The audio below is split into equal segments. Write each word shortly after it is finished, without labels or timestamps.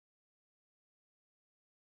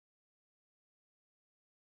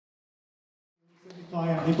Hi,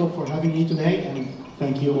 and Nico for having me today, and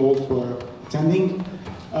thank you all for attending.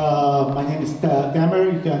 My name is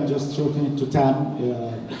Tamer. You can just shorten it to Tam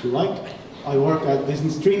if you like. I work at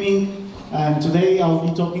Business Streaming, and today I'll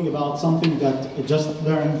be talking about something that I just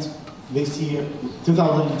learned this year,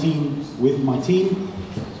 2018, with my team,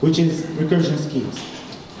 which is recursion schemes.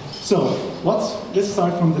 So, let's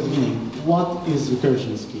start from the beginning. What is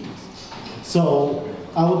recursion schemes? So,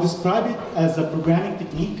 I will describe it as a programming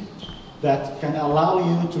technique that can allow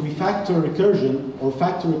you to refactor recursion or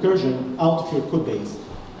factor recursion out of your code base.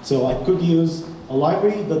 So I could use a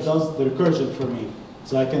library that does the recursion for me.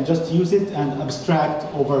 So I can just use it and abstract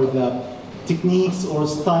over the techniques or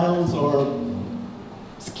styles or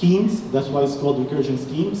schemes. That's why it's called recursion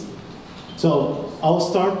schemes. So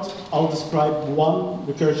I'll describe one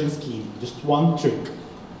recursion scheme, just one trick.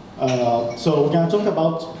 So we're going to talk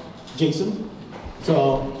about JSON.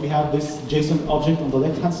 So we have this JSON object on the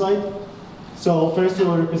left-hand side. So first we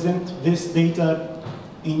will represent this data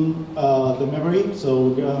in the memory. So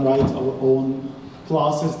we're going to write our own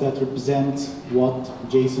classes that represent what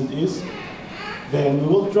JSON is. Then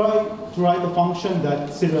we will try to write a function that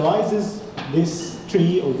serializes this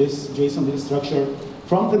tree or this JSON data structure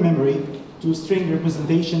from the memory to a string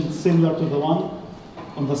representation similar to the one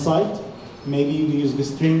on the site. Maybe we use the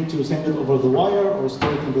string to send it over the wire or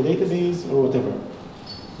store it in the database or whatever.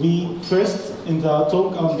 First, in the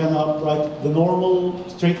talk, I'm gonna write the normal,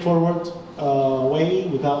 straightforward way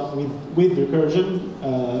with recursion.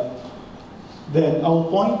 Then I will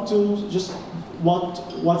point to just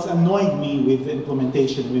what's annoying me with the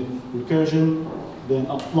implementation with recursion, then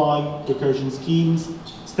apply recursion schemes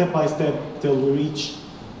step by step till we reach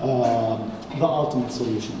the ultimate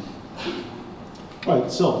solution. Right,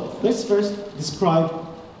 so let's first describe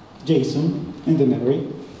JSON in the memory.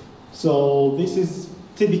 So this is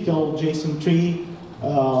typical JSON tree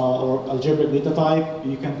or algebraic data type.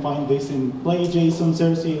 You can find this in Play JSON,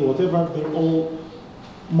 Cersei, or whatever. They're all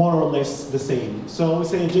more or less the same. So we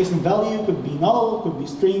say a JSON value could be null, could be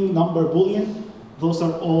string, number, boolean. Those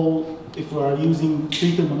are all, if we are using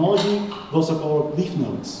tree terminology, those are all leaf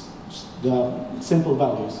nodes, the simple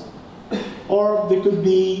values. Or there could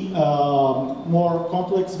be more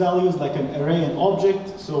complex values like an array and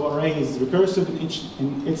object. So array is recursive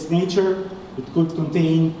in its nature. It could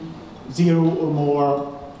contain 0 or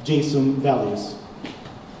more JSON values.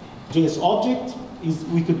 JS object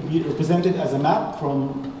we could be represented as a map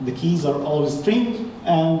from the keys are always string,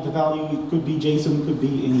 and the value it could be JSON, could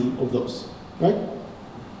be any of those, right?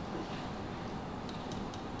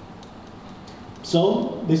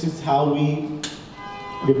 So this is how we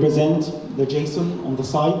represent the JSON on the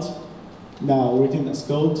side, now written as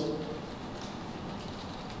code.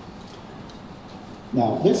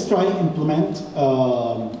 Now, let's try to implement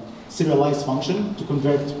serialize function to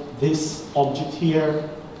convert this object here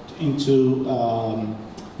into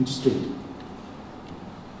string.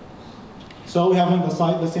 So we have on the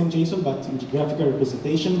side the same JSON, but in graphical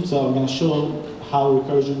representation. So I'm going to show how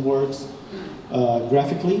recursion works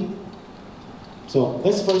graphically. So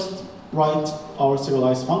let's first write our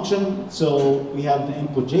serialize function. So we have the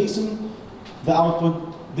input JSON. The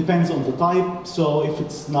output depends on the type. So if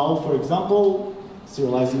it's null, for example,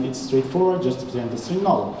 serializing it's straightforward, just present the string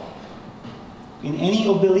null. In any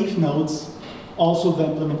of the leaf nodes, also the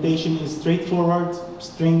implementation is straightforward.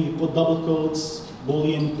 String, you put double quotes,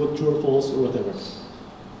 boolean, put true or false, or whatever.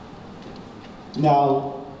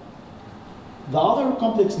 Now, the other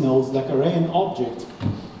complex nodes, like array and object.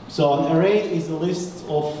 So an array is a list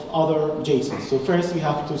of other JSONs. So first we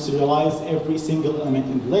have to serialize every single element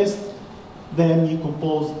in the list. Then you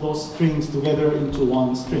compose those strings together into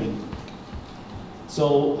one string.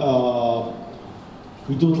 So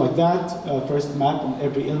we do it like that. First map on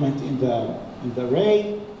every element in the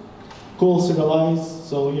array. Call serialize.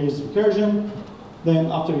 So here's recursion.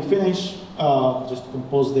 Then after we finish, just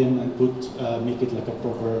compose them and make it like a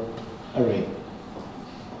proper array.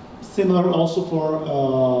 Similar also for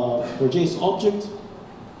JS object.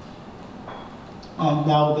 And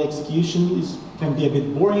now the execution can be a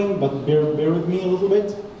bit boring, but bear with me a little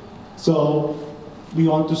bit. So we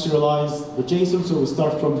want to serialize the JSON, so we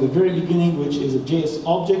start from the very beginning, which is a JS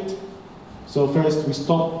object. So first we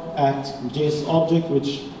stop at JS object,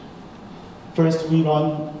 which first we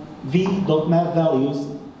run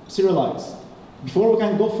v.mapValues serialize. Before we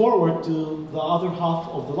can go forward to the other half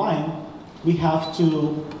of the line, we have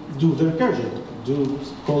to do the recursion, do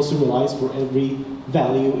call serialize for every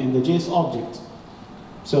value in the JS object.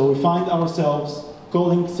 So we find ourselves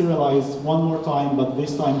calling serialize one more time, but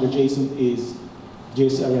this time the JSON is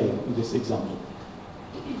JS array in this example.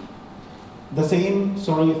 The same,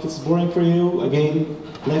 sorry if it's boring for you, again,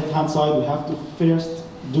 left-hand side, we have to first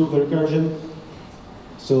do the recursion.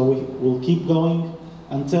 So we'll keep going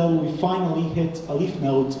until we finally hit a leaf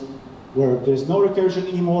node where there's no recursion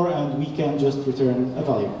anymore and we can just return a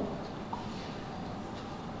value.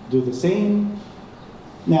 Do the same.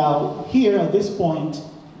 Now, here at this point,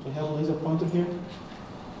 do I have a laser pointer here?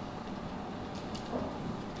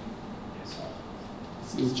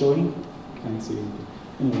 Is it showing? Can't see.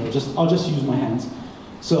 Anyway, I'll just use my hands.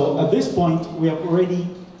 So at this point, we have already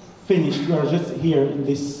finished. We are just here in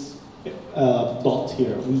this dot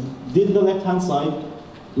here. We did the left-hand side.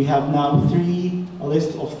 We have now a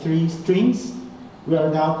list of 3 strings. We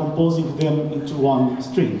are now composing them into one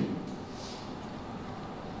string.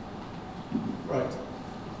 Right.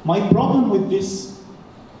 My problem with this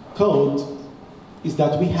code is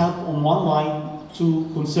that we have on one line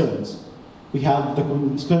 2 concerns. We have the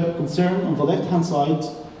concern on the left-hand side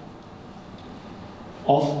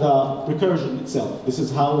of the recursion itself. This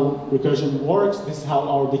is how recursion works. This is how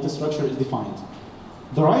our data structure is defined.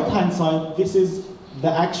 The right-hand side, this is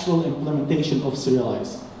the actual implementation of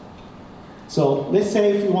serialize. So let's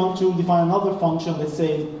say if we want to define another function, let's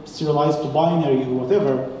say serialize to binary or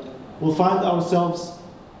whatever, we'll find ourselves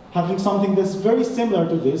having something that's very similar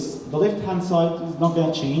to this. The left-hand side is not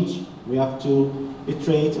going to change. We have to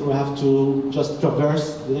iterate, or we have to just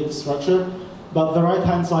traverse the data structure, but the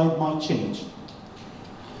right-hand side might change.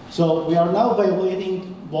 So we are now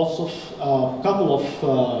violating lots of, couple of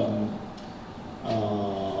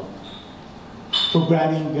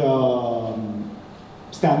programming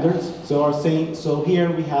standards. So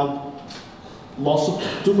here we have lots of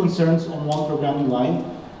 2 concerns on one programming line.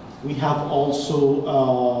 We have also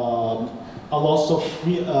a loss of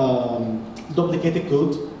duplicated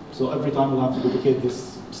code. So every time we'll have to duplicate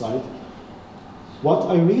this side. What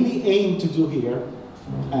I really aim to do here,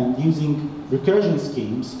 and using recursion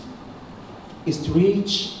schemes, is to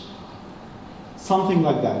reach something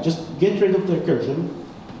like that. Just get rid of the recursion.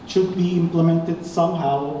 It should be implemented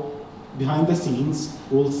somehow behind the scenes.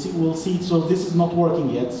 We'll see. So this is not working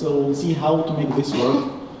yet. So we'll see how to make this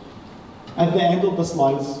work. At the end of the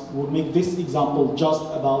slides, we'll make this example just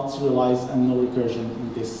about serialize and no recursion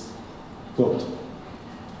in this code.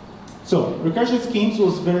 So, Recursion Schemes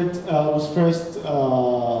was first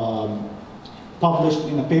published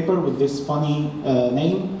in a paper with this funny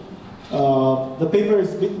name. The paper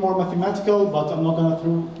is a bit more mathematical, but I'm not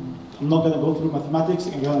going to go through mathematics.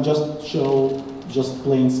 I'm going to just show just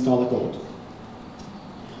plain Scala code.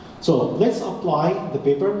 So let's apply the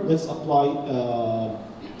paper. Let's apply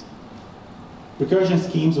recursion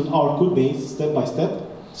schemes on our code base step by step.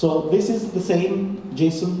 So this is the same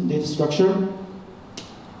JSON data structure.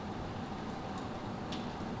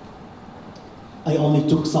 I only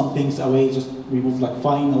took some things away, just removed like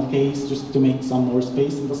final case, just to make some more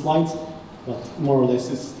space in the slides, but more or less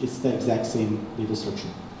it's the exact same data structure.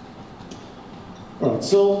 All right,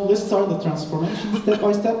 so let's start the transformation step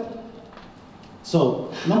by step. So,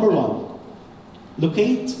 number 1,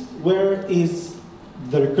 locate where is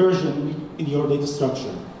the recursion in your data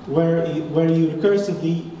structure, where you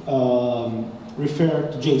recursively refer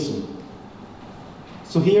to JSON.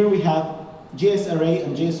 So here we have JS array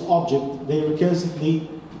and JS object. They recursively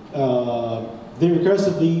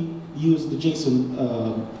use the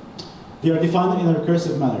JSON. They are defined in a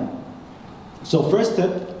recursive manner. So first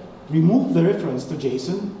step, remove the reference to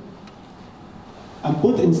JSON and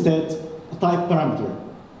put instead a type parameter.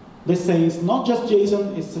 Let's say it's not just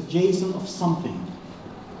JSON, it's a JSON of something.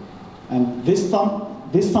 And this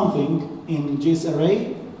something in JS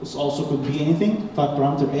array also could be anything, type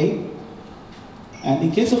parameter A. And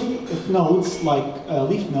in case of nodes, like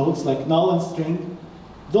leaf nodes, like null and string,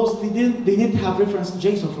 those they didn't have reference to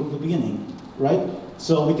JSON from the beginning, right?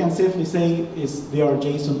 So we can safely say they are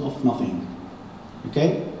JSON of nothing.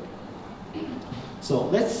 Okay? So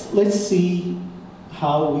let's see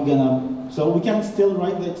how we're gonna. So we can still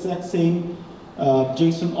write the exact same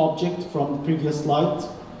JSON object from the previous slide,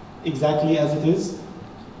 exactly as it is.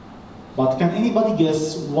 But can anybody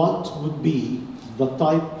guess what would be the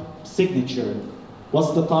type signature?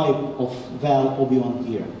 What's the type of val OB1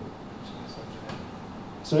 here?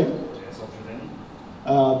 Sorry? JS object any.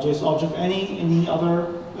 JS object any. Any other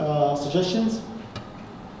suggestions?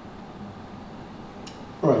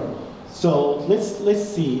 All right. So let's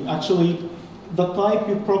see. Actually, the type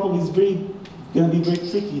you probably is going to be very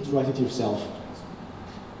tricky to write it yourself.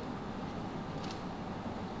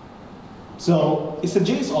 So it's a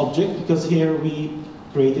JS object because here we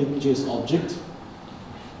created JS object.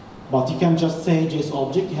 But you can't just say JS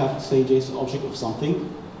object, you have to say JS object of something.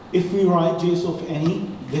 If we write JS of any,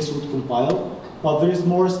 this would compile. but there is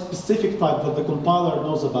more specific type that the compiler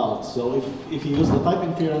knows about. So if you use the type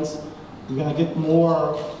inference, you're going to get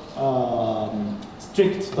more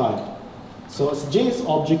strict type. So it's a JS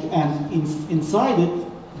object, and inside it,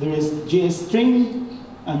 there is JS string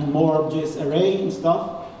and more JS array and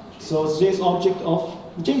stuff. So it's JS object of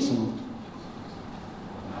JSON.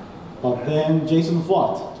 But then JSON of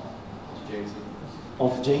what? JSON.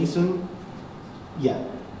 Of JSON. Yeah,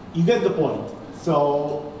 you get the point.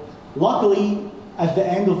 So luckily, at the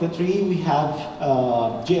end of the tree, we have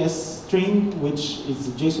JS string, which is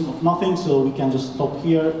a JSON of nothing, so we can just stop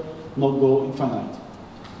here, not go infinite.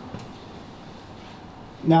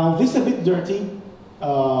 Now, this is a bit dirty.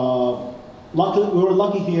 Luckily, we were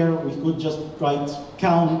lucky here. We could just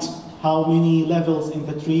count how many levels in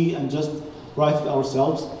the tree and just write it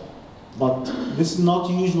ourselves. But this is not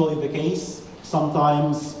usually the case.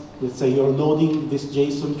 Sometimes, let's say you're loading this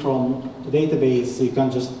JSON from the database, so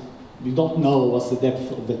you don't know what's the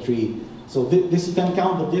depth of the tree. So this you can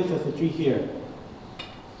count the depth of the tree here.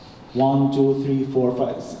 1, 2, 3, 4,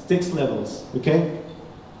 5, 6 levels, okay?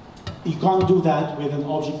 You can't do that with an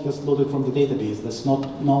object that's loaded from the database. That's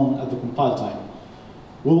not known at the compile time.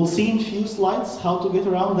 We will see in a few slides how to get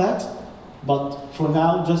around that, but for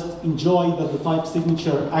now, just enjoy that the type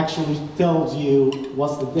signature actually tells you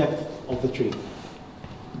what's the depth of the tree.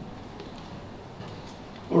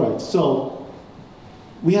 All right, so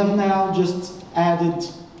we have now just added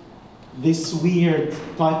this weird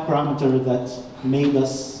type parameter that made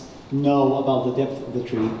us know about the depth of the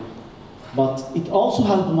tree. But it also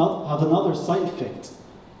had another side effect,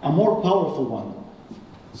 a more powerful one.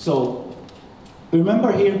 So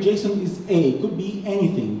remember here, JSON is A, it could be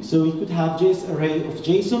anything. So you could have JS array of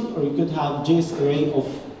JSON, or you could have JS array of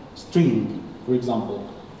string, for example.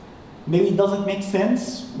 Maybe it doesn't make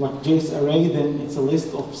sense, like JS array, then it's a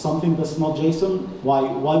list of something that's not JSON. Why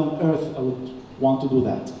on earth I would want to do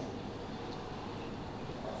that?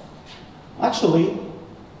 Actually,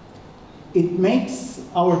 it makes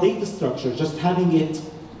our data structure, just having it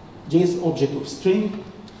JS object of string,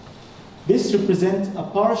 this represents a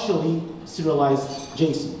partially serialized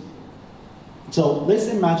JSON. So let's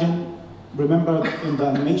imagine, remember in the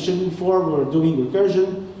animation before we were doing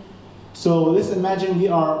recursion. So let's imagine we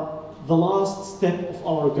are the last step of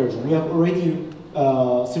our recursion. We have already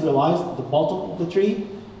serialized the bottom of the tree.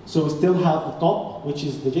 So we still have the top, which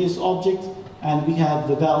is the JS object, and we have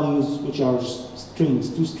the values, which are strings,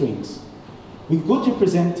 2 strings. We could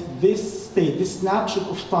represent this state, this snapshot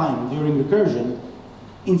of time during recursion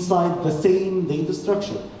inside the same data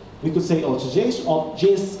structure. We could say, oh, it's a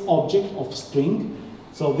JS object of string.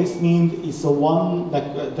 So this means it's a 1,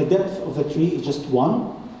 like the depth of the tree is just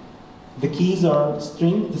 1. The keys are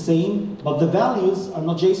string, the same, but the values are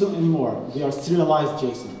not JSON anymore. They are serialized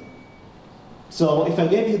JSON. So if I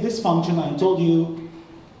gave you this function, I told you,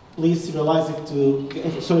 please serialize it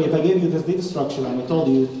to, sorry, if I gave you this data structure and I told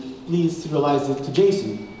you, please serialize it to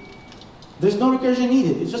JSON. There's no recursion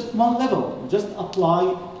needed, it's just one level. Just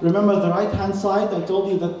apply, remember the right-hand side, I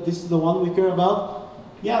told you that this is the one we care about.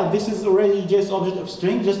 Yeah, this is already JS object of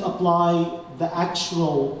string, just apply the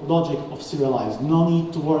actual logic of serialize. No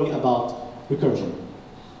need to worry about recursion.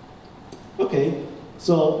 Okay,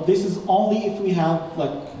 so this is only if we have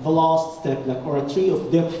like the last step, like, or a tree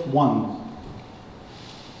of depth 1.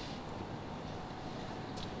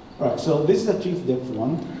 All right, so this is a tree of depth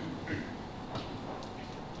 1.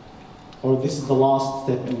 Or this is the last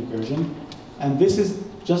step in recursion. And this is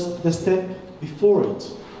just the step before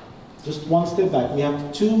it. Just one step back. We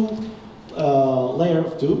have 2 layer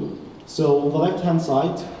of 2. So on the left-hand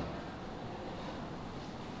side,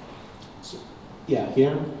 so, yeah,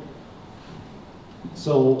 here.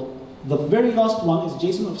 So the very last one is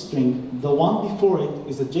JSON of string. The one before it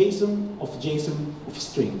is a JSON of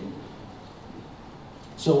string.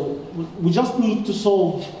 So we just need to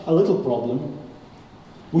solve a little problem.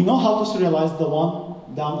 We know how to serialize the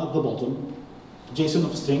one down at the bottom. JSON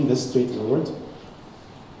of string, that's straightforward.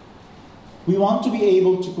 We want to be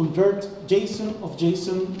able to convert JSON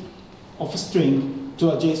of a string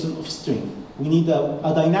to a JSON of string. We need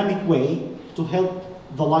a dynamic way to help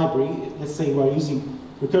the library. Let's say we're using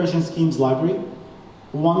Recursion Schemes library.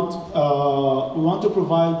 We want to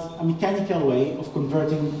provide a mechanical way of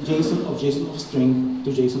converting JSON of string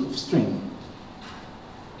to JSON of string.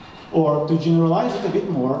 Or to generalize it a bit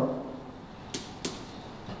more,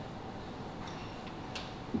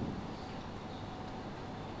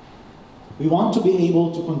 we want to be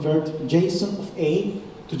able to convert JSON of A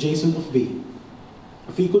to JSON of B.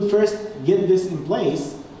 If we could first get this in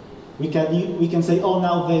place, we can say, oh,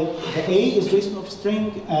 now the A is JSON of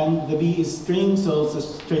string and the B is string, so it's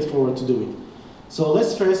just straightforward to do it. So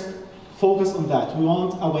let's first focus on that. We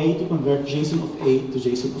want a way to convert JSON of A to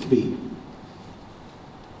JSON of B.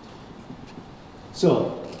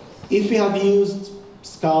 So, if we have used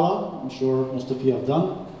Scala, I'm sure most of you have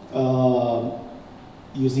done,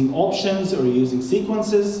 using options or using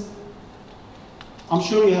sequences, I'm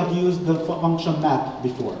sure you have used the function map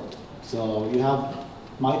before. So you have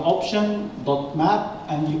my option.map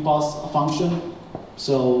and you pass a function.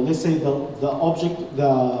 So let's say the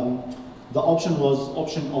option was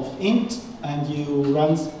option of int, and you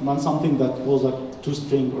run something that was like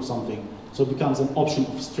toString or something. So it becomes an option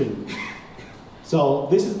of string. So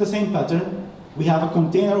this is the same pattern. We have a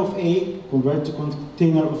container of A convert to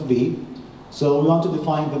container of B. So we want to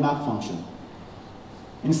define the map function.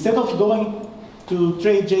 Instead of going to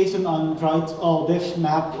trade JSON and write, def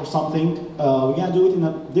map or something, we're going to do it in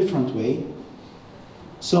a different way.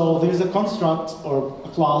 So there's a construct or a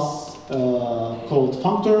class called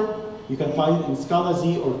functor. You can find it in Scala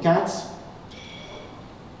Z or cats.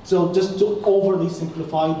 So just to overly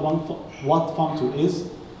simplify what functor is,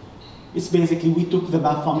 it's basically we took the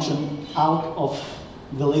map function out of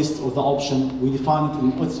the list or the option. We define it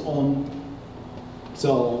in its own.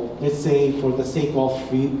 So let's say for the sake of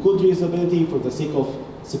good reusability, for the sake of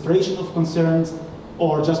separation of concerns,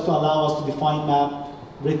 or just to allow us to define map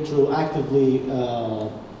retroactively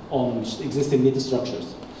on existing data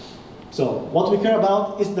structures. So what we care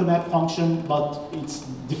about is the map function, but it's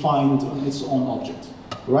defined on its own object,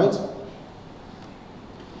 right?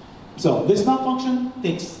 So this map function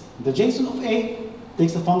takes the JSON of A,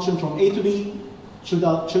 takes a function from A to B, should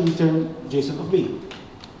return JSON of B.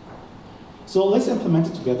 So let's implement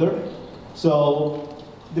it together. So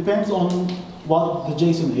depends on what the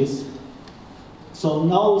JSON is. So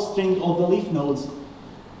null string of the leaf nodes,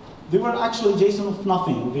 they were actually JSON of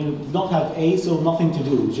nothing. They don't have A, so nothing to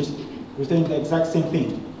do. Just return the exact same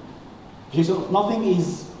thing. JSON of nothing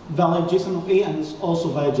is valid JSON of A, and it's also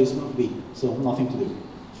valid JSON of B. So nothing to do.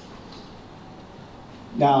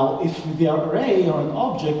 Now, if they are array or an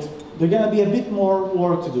object, they're going to be a bit more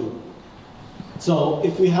work to do. So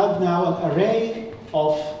if we have now an array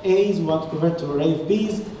of A's, we want to convert to an array of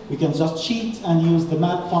B's, we can just cheat and use the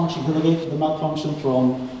map function, delegate the map function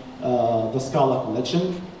from the Scala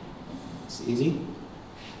collection. It's easy.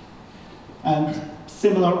 And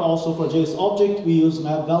similar also for JS object, we use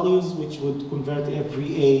map values, which would convert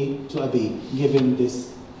every A to a B, given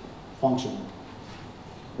this function.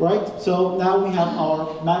 Right? So now we have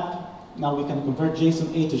our map. Now we can convert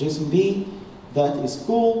JSON A to JSON B. That is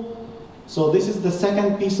cool. So this is the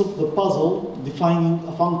second piece of the puzzle, defining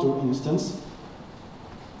a functor instance.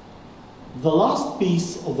 The last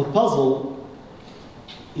piece of the puzzle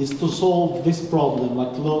is to solve this problem,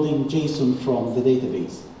 like loading JSON from the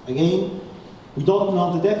database. Again, we don't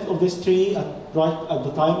know the depth of this tree at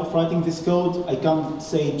the time of writing this code. I can't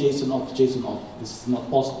say JSON of JSON of. This is not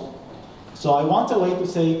possible. So I want a way to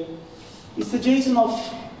say, it's the JSON of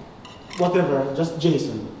whatever, just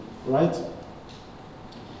JSON, right?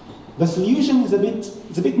 The solution is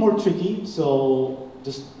a bit more tricky, so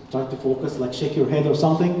just try to focus, like shake your head or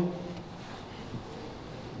something.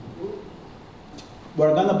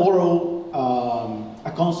 We're gonna borrow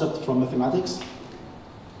a concept from mathematics,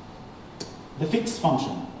 the fix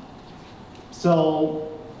function. So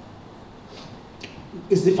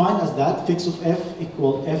it's defined as that, fix of f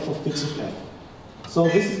equal f of fix of f. So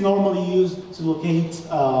this is normally used to locate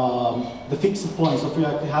the fixed points. So if you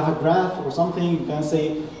have a graph or something, you can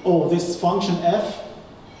say, oh, this function f,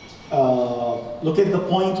 locate the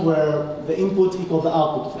point where the input equals the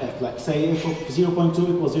output of f. Like say f of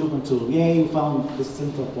 0.2 equals 0.2. Yay, we found the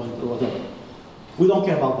center point or whatever. We don't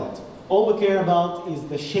care about that. All we care about is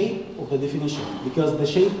the shape of the definition, because the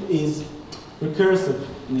shape is recursive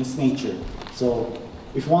in its nature. So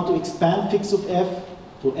if you want to expand fix of f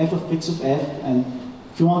to f of fix of f, and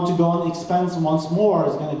if you want to go and expand once more,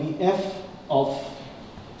 it's going to be f of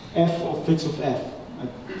fix of f.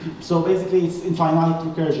 So basically, it's infinite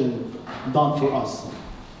recursion done for us.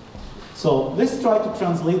 So let's try to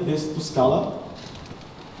translate this to Scala,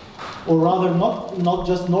 or rather, not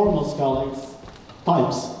just normal Scala, it's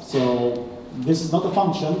types. So this is not a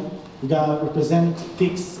function. We're going to represent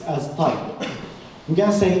fix as type. We're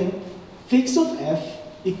going to say fix of f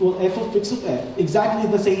equal f of fix of f,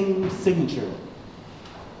 exactly the same signature.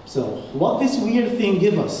 So what this weird thing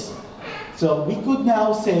gives us? So we could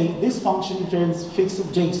now say this function returns fix of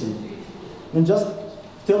JSON. Then just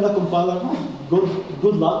tell the compiler,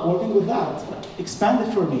 good luck working with that. Expand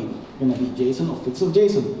it for me. It's going to be JSON of fix of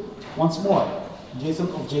JSON. Once more, JSON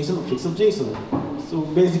of fix of JSON. So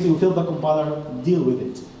basically we tell the compiler, deal with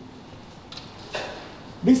it.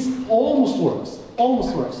 This almost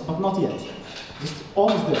works, but not yet. Just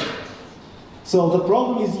almost there. So the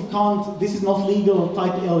problem is you can't, this is not legal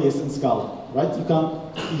type alias in Scala, right? You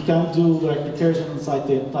can't do like recursion inside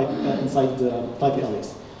the type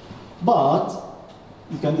alias. But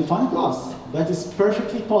you can define a class. That is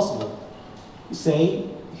perfectly possible. You say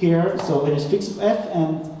here, so there is fix of f,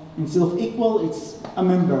 and instead of equal, it's a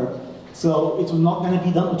member. So it will not going to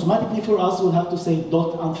be done automatically for us. We'll have to say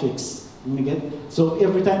dot unfix. So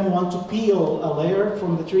every time we want to peel a layer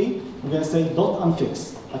from the tree, we're going to say dot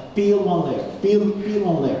unfix. Like peel one layer, peel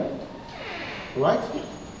one layer. All right?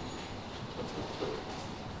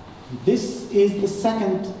 This is the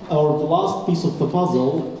second or the last piece of the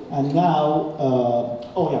puzzle. And now,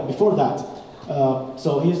 oh yeah, before that.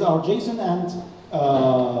 So here's our JSON, and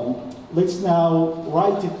let's now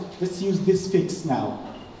write it. Let's use this fix now.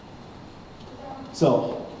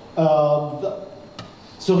 So,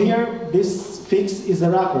 so here, this fix is a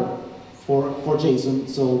wrapper for JSON.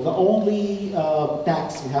 So the only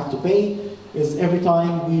tax we have to pay is every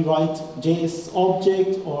time we write JS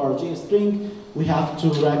object or JS string, we have to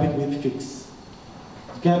wrap it with fix.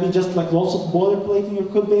 It's gonna be just like lots of boilerplate in your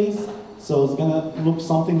code base. So it's gonna look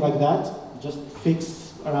something like that, just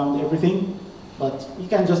fix around everything. But you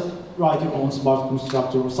can just write your own smart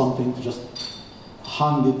constructor or something to just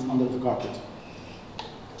hang it under the carpet.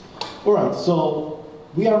 All right, so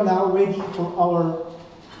we are now ready for our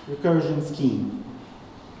recursion scheme.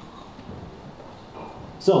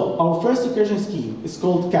 So our first recursion scheme is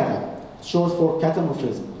called kata, short for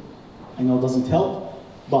katamorphism. I know it doesn't help,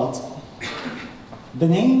 but the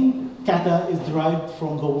name kata is derived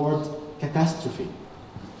from the word catastrophe.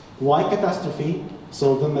 Why catastrophe?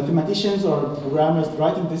 So the mathematicians or programmers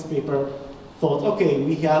writing this paper thought, okay,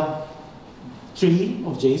 we have tree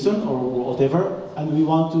of JSON or whatever, and we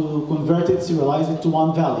want to convert it, serialize it to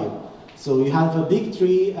one value. So you have a big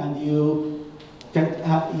tree, and you so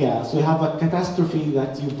you have a catastrophe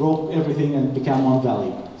that you broke everything and became one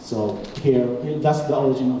value. So here that's the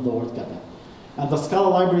origin of the word kata. And the Scala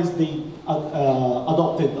libraries, they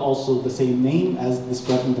adopted also the same name as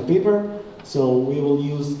described in the paper. So we will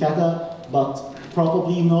use kata, but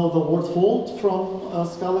probably know the word fold from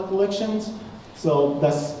Scala collections. So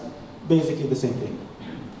that's basically the same thing.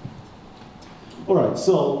 All right,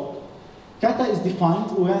 so kata is defined.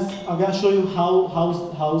 I'm going to show you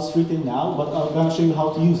how it's written now, but I'm going to show you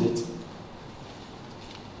how to use it.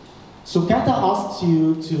 So kata asks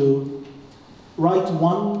you to write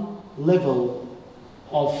one level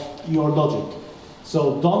of your logic.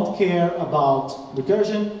 So don't care about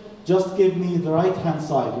recursion, just give me the right-hand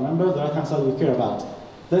side. Remember, the right-hand side we care about.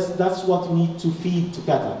 That's what we need to feed to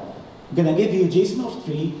kata. I'm going to give you a JSON of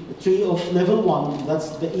tree, a tree of level 1. That's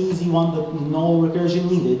the easy one that no recursion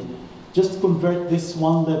needed. Just convert this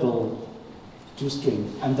one level to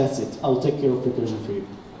string, and that's it. I'll take care of recursion for you.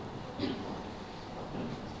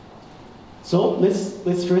 So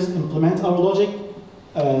let's first implement our logic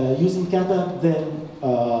using kata, then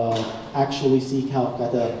actually see how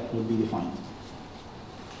kata will be defined.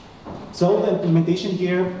 So the implementation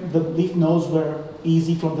here, the leaf nodes were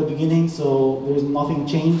easy from the beginning, so there's nothing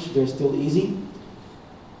changed, they're still easy.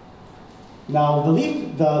 Now the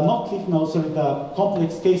not leaf nodes, sorry, the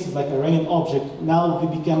complex cases like array and object, now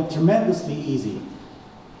they become tremendously easy.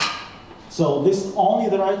 So this only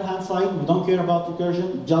the right-hand side, we don't care about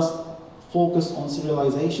recursion, just focus on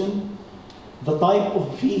serialization. The type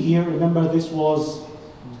of V here, remember this was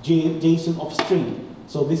JSON of string.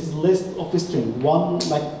 So this is list of the string, one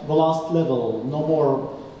like the last level, no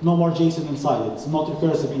more JSON inside it. It's not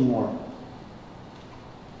recursive anymore.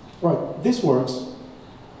 Right, this works,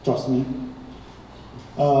 trust me.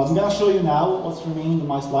 I'm going to show you now what's remaining in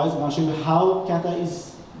my slides. I'm going to show you how kata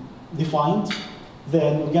is defined.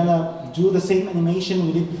 Then we're going to do the same animation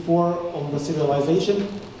we did before on the serialization,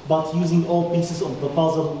 but using all pieces of the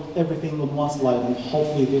puzzle, everything on one slide, and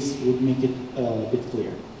hopefully this would make it a bit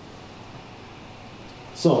clear.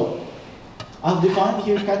 So, I've defined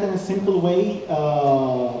here kata in a simple way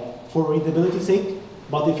for readability's sake,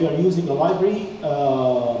 but if you are using a library,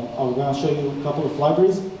 I'm going to show you a couple of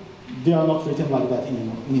libraries. They are not written like that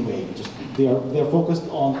anyway. Just they are focused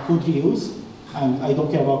on code reuse, and I don't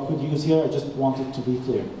care about code reuse here. I just want it to be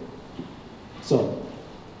clear. So,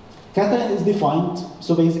 kata is defined.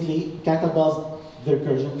 So basically, kata does the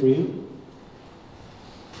recursion for you.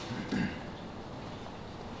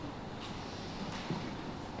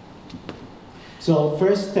 So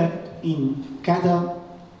first step in kata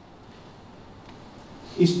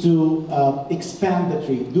is to expand the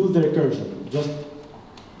tree, do the recursion. Just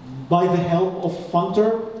by the help of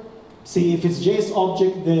functor, see if it's JS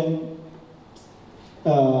object, then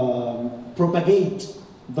propagate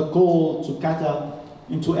the call to kata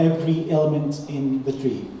into every element in the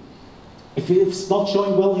tree. If it's not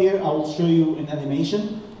showing well here, I will show you in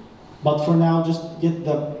animation. But for now, just get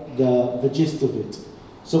the gist of it.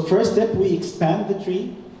 So first step, we expand the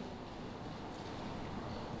tree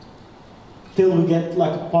till we get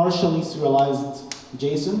like a partially serialized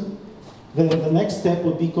JSON. Then the next step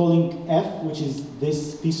would be calling f, which is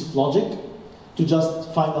this piece of logic, to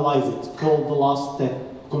just finalize it. Call the last step,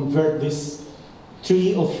 convert this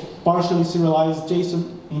tree of partially serialized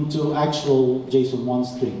JSON into actual JSON1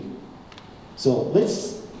 string. So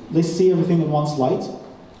let's see everything in one slide.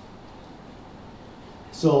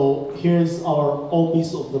 So here's our whole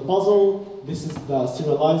piece of the puzzle. This is the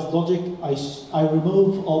serialized logic. I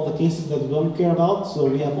remove all the cases that we don't care about, so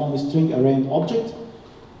we have only string, array, and object.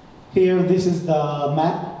 Here, this is the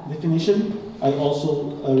map definition. I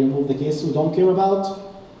also remove the case we don't care about.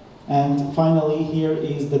 And finally, here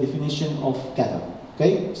is the definition of kata.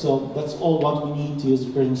 Okay, so that's all what we need to use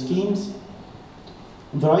recursion schemes.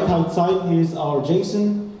 On the right-hand side, here's our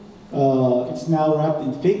JSON. It's now wrapped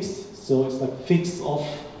in fix, so it's like fix of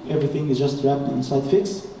everything is just wrapped inside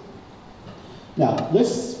fix. Now,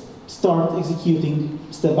 let's start executing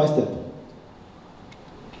step by step.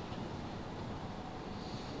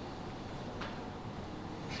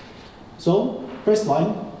 So, first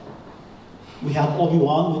line, we have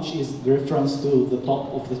ob1, which is the reference to the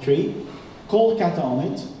top of the tree. Call kata on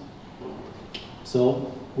it.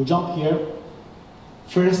 So, we jump here.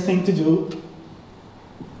 First thing to do,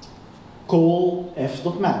 call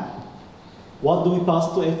f.map. What do we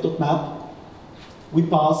pass to f.map? We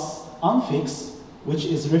pass unfix, which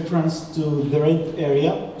is reference to the red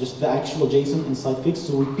area, just the actual JSON inside fix.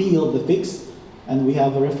 So we peel the fix, and we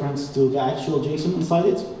have a reference to the actual JSON inside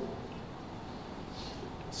it.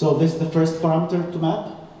 So this is the first parameter to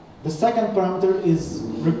map. The second parameter is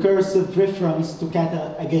recursive reference to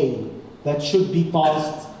kata again. That should be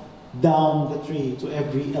passed down the tree to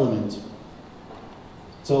every element.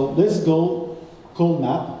 So let's go call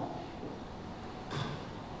map.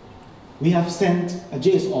 We have sent a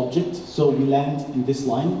JS object, so we land in this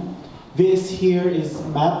line. This here is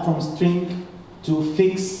map from string to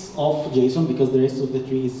fix of JSON because the rest of the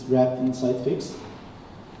tree is wrapped inside fix.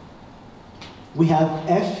 We have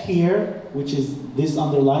f here, which is this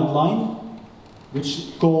underlined line,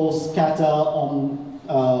 which calls kata on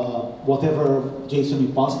whatever JSON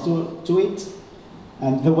you pass to it.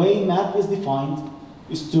 And the way map is defined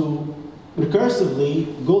is to recursively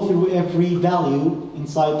go through every value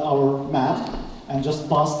inside our map and just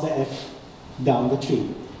pass the f down the tree.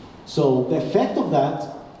 So the effect of that,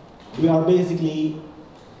 we are basically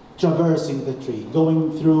traversing the tree,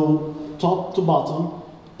 going through top to bottom,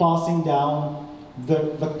 passing down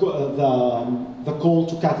the call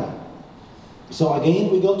to kata. So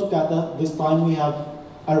again, we go to kata. This time we have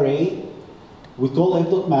array. We call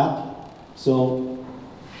f.map. So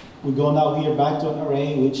we go now here back to an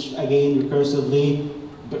array, which again recursively,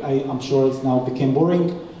 but I'm sure it's now became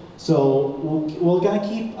boring. So we're gonna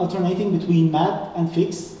keep alternating between map and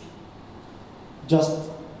fix,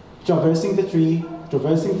 just traversing the tree,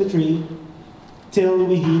 till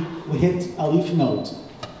we hit a leaf node.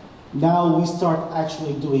 Now we start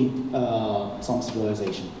actually doing some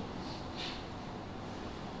serialization.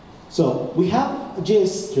 So we have a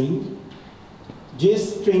JS string.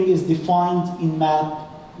 JS string is defined in map.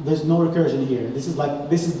 There's no recursion here. This is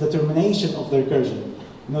the termination of the recursion.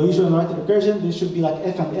 You know, usually when you write a recursion, there should be like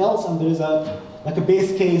if and else, and there is like a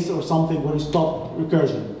base case or something where you stop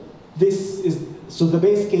recursion. So the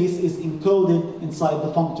base case is encoded inside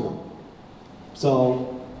the functor.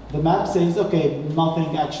 So the map says, okay,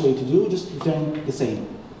 nothing actually to do, just return the same.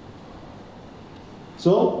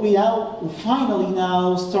 So we finally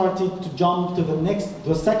now started to jump to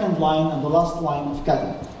the second line and the last line of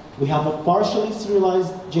kata. We have a partially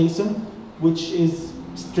serialized JSON, which is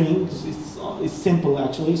string. It's simple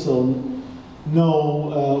actually, so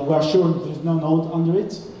we're sure there's no node under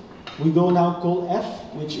it. We go now call f,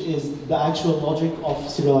 which is the actual logic of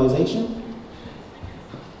serialization.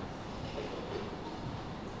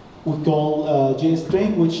 We call JS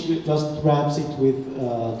string, which just wraps it with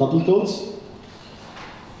double quotes.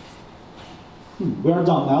 We are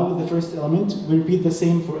done now with the first element. We repeat the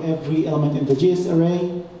same for every element in the JS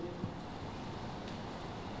array.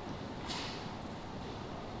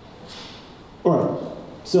 Alright,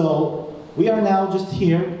 so we are now just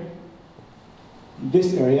here,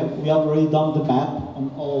 this area. We have already done the map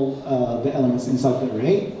on all the elements inside the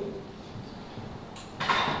array.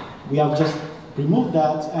 We have just removed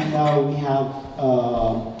that, and now we have,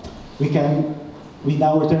 we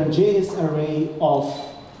now return JS array of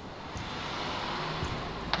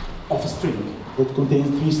a string that contains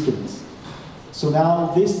 3 strings. So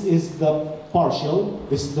now this is the partial.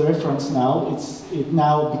 This is the reference now. It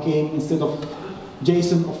now became, instead of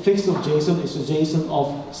JSON, of fixed of JSON, it's a JSON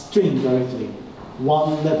of string directly,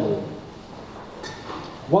 one level.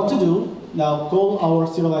 What to do? Now call our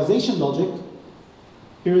serialization logic.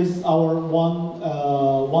 Here is our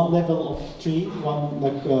one level of tree, one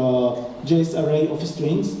like JS array of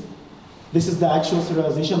strings. This is the actual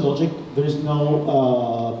serialization logic. There is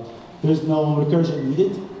no recursion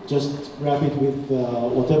needed. Just wrap it with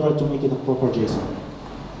whatever to make it a proper JSON.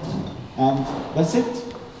 And that's it.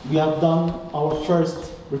 We have done our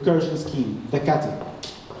first recursion scheme, the kata.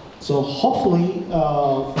 So hopefully,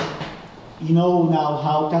 you know now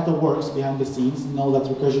how kata works behind the scenes. You know that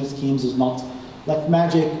recursion schemes is not like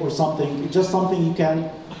magic or something. It's just something you can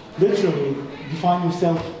literally define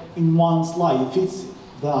yourself in one slide. It fits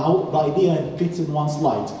the idea fits in one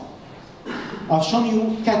slide. I've shown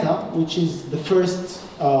you kata, which is the first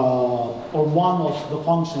or one of the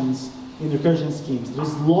functions in recursion schemes.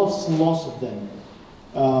 There's lots and lots of them.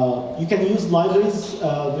 You can use libraries.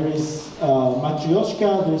 There is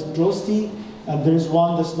Matryoshka, there is Drosty, and there is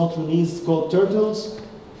one that's not released called Turtles.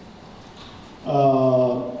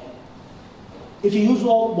 If you use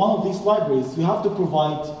one of these libraries, you have to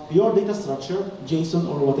provide your data structure, JSON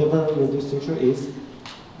or whatever your data structure is.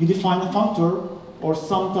 You define a functor, or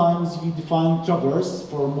sometimes you define traverse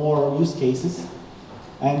for more use cases,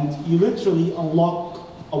 and you literally unlock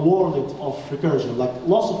a world of recursion, like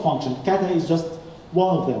lots of functions. Kata is just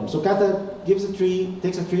one of them. So kata gives a tree,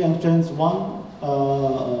 takes a tree and returns one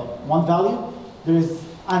value. There is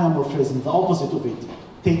anamorphism, the opposite of it.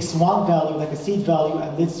 Takes one value, like a seed value,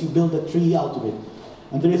 and lets you build a tree out of it.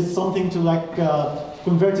 And there is something to like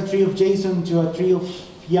convert a tree of JSON to a tree of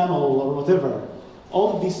YAML or whatever.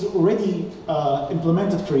 All of this is already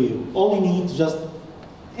implemented for you. All you need to just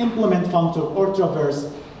implement functor or traverse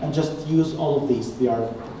and just use all of these. They are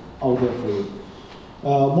out there for you.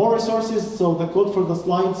 More resources, so the code for the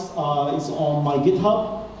slides is on my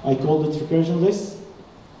GitHub. I called it recursion list.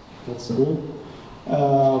 That's cool.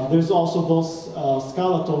 There's also those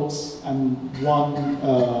Scala talks and one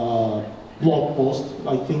blog post.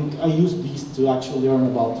 I think I used these to actually learn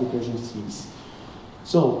about recursion schemes.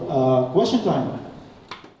 So, question time.